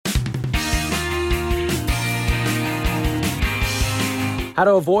How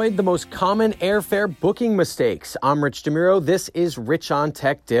to avoid the most common airfare booking mistakes. I'm Rich DeMuro. This is Rich on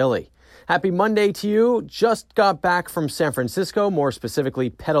Tech Daily. Happy Monday to you. Just got back from San Francisco, more specifically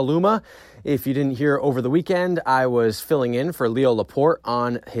Petaluma. If you didn't hear over the weekend, I was filling in for Leo Laporte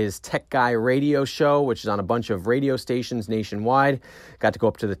on his Tech Guy radio show, which is on a bunch of radio stations nationwide. Got to go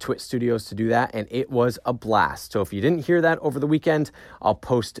up to the Twit studios to do that, and it was a blast. So if you didn't hear that over the weekend, I'll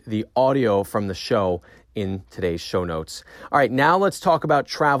post the audio from the show in today's show notes. All right, now let's talk about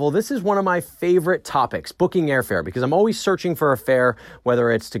travel. This is one of my favorite topics, booking airfare, because I'm always searching for a fare, whether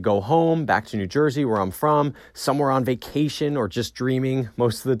it's to go home, back to New Jersey, where I'm from, somewhere on vacation, or just dreaming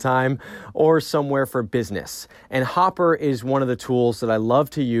most of the time, or somewhere for business. And Hopper is one of the tools that I love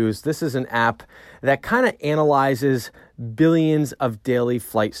to use. This is an app that kind of analyzes billions of daily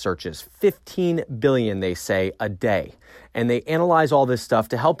flight searches, 15 billion, they say, a day. And they analyze all this stuff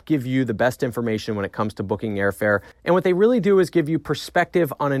to help give you the best information when it comes to booking airfare. And what they really do is give you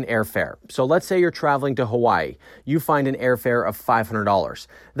perspective on an airfare. So let's say you're traveling to Hawaii. You find an airfare of $500.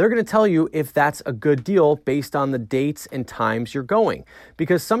 They're going to tell you if that's a good deal based on the dates and times you're going.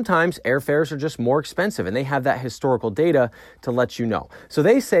 Because sometimes airfares are just more expensive, and they have that historical data to let you know. So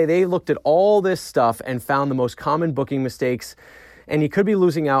they say they looked at all this stuff and found the most common booking mistakes. And you could be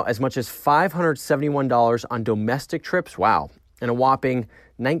losing out as much as $571 on domestic trips, wow, and a whopping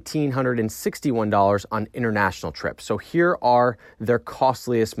 $1,961 on international trips. So here are their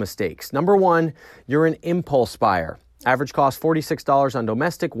costliest mistakes. Number one, you're an impulse buyer. Average cost $46 on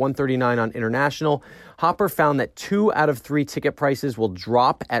domestic, $139 on international. Hopper found that 2 out of 3 ticket prices will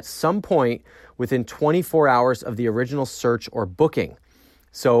drop at some point within 24 hours of the original search or booking.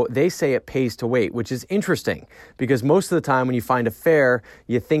 So they say it pays to wait, which is interesting because most of the time when you find a fare,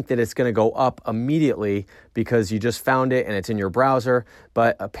 you think that it's going to go up immediately because you just found it and it's in your browser.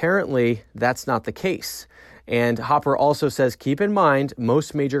 But apparently that's not the case. And Hopper also says, keep in mind,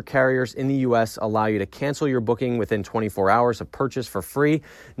 most major carriers in the U.S. allow you to cancel your booking within 24 hours of purchase for free.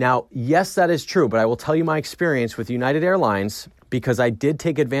 Now, yes, that is true, but I will tell you my experience with United Airlines because I did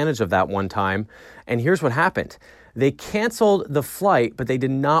take advantage of that one time. And here's what happened. They canceled the flight, but they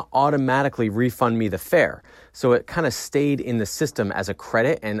did not automatically refund me the fare. So it kind of stayed in the system as a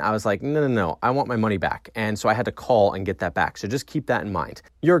credit. And I was like, no, I want my money back. And so I had to call and get that back. So just keep that in mind.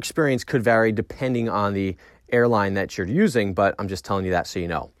 Your experience could vary depending on the airline that you're using, but I'm just telling you that so you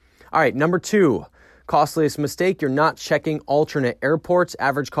know. All right, number 2. Costliest mistake, you're not checking alternate airports.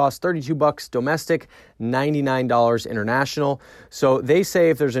 Average cost $32 domestic, $99 international. So they say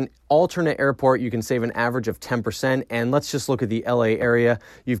if there's an alternate airport, you can save an average of 10%. And let's just look at the LA area.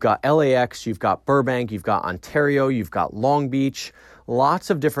 You've got LAX, you've got Burbank, you've got Ontario, you've got Long Beach. Lots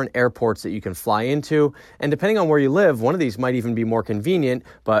of different airports that you can fly into. And depending on where you live, one of these might even be more convenient.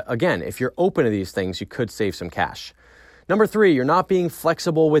 But again, if you're open to these things, you could save some cash. Number 3, you're not being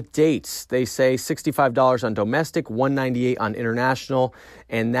flexible with dates. They say $65 on domestic, $198 on international,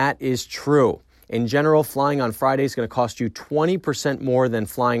 and that is true. In general, flying on Friday is going to cost you 20% more than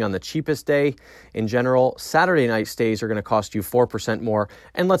flying on the cheapest day. In general, Saturday night stays are going to cost you 4% more.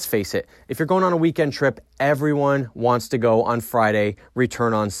 And let's face it, if you're going on a weekend trip, everyone wants to go on Friday,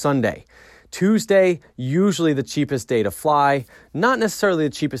 return on Sunday. Tuesday, usually the cheapest day to fly, not necessarily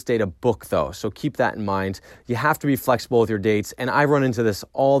the cheapest day to book though, so keep that in mind. You have to be flexible with your dates, and I run into this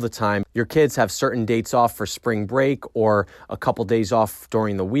all the time. Your kids have certain dates off for spring break or a couple days off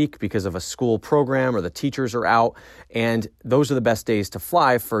during the week because of a school program or the teachers are out, and those are the best days to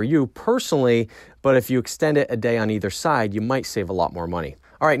fly for you personally, but if you extend it a day on either side, you might save a lot more money.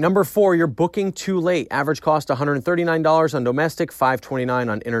 All right, number 4, you're booking too late. Average cost $139 on domestic, $529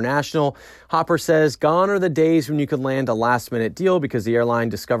 on international. Hopper says, gone are the days when you could land a last-minute deal because the airline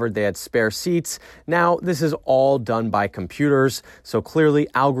discovered they had spare seats. Now, this is all done by computers, so clearly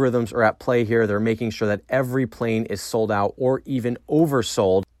algorithms are at play here. They're making sure that every plane is sold out or even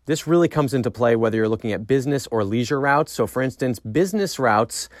oversold. This really comes into play whether you're looking at business or leisure routes. So for instance, business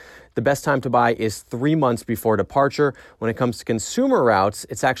routes, the best time to buy is 3 months before departure. When it comes to consumer routes,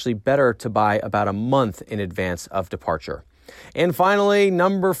 it's actually better to buy about a month in advance of departure. And finally,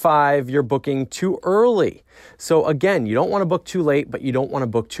 number 5, you're booking too early. So again, you don't want to book too late, but you don't want to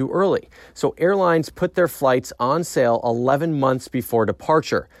book too early. So airlines put their flights on sale 11 months before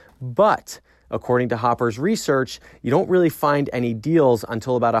departure. But According to Hopper's research, you don't really find any deals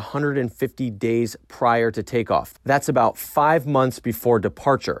until about 150 days prior to takeoff. That's about 5 months before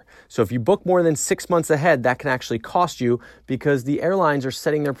departure. So if you book more than 6 months ahead, that can actually cost you because the airlines are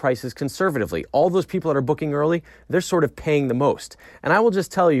setting their prices conservatively. All those people that are booking early, they're sort of paying the most. And I will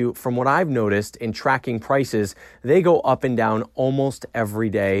just tell you, from what I've noticed in tracking prices, they go up and down almost every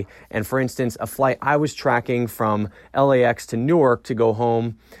day. And for instance, a flight I was tracking from LAX to Newark to go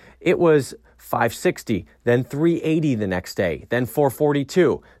home, it was $560, then $380 the next day, then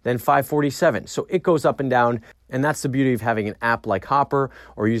 $442, then $547. So it goes up and down. And that's the beauty of having an app like Hopper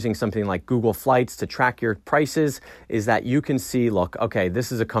or using something like Google Flights to track your prices, is that you can see, look, okay,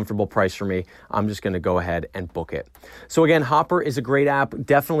 this is a comfortable price for me. I'm just going to go ahead and book it. So again, Hopper is a great app.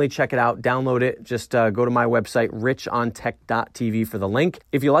 Definitely check it out. Download it. Just go to my website, richontech.tv, for the link.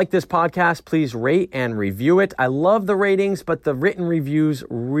 If you like this podcast, please rate and review it. I love the ratings, but the written reviews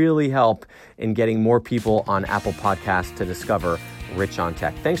really help in getting more people on Apple Podcasts to discover Rich on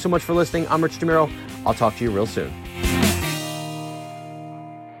Tech. Thanks so much for listening. I'm Rich DeMiro. I'll talk to you real soon.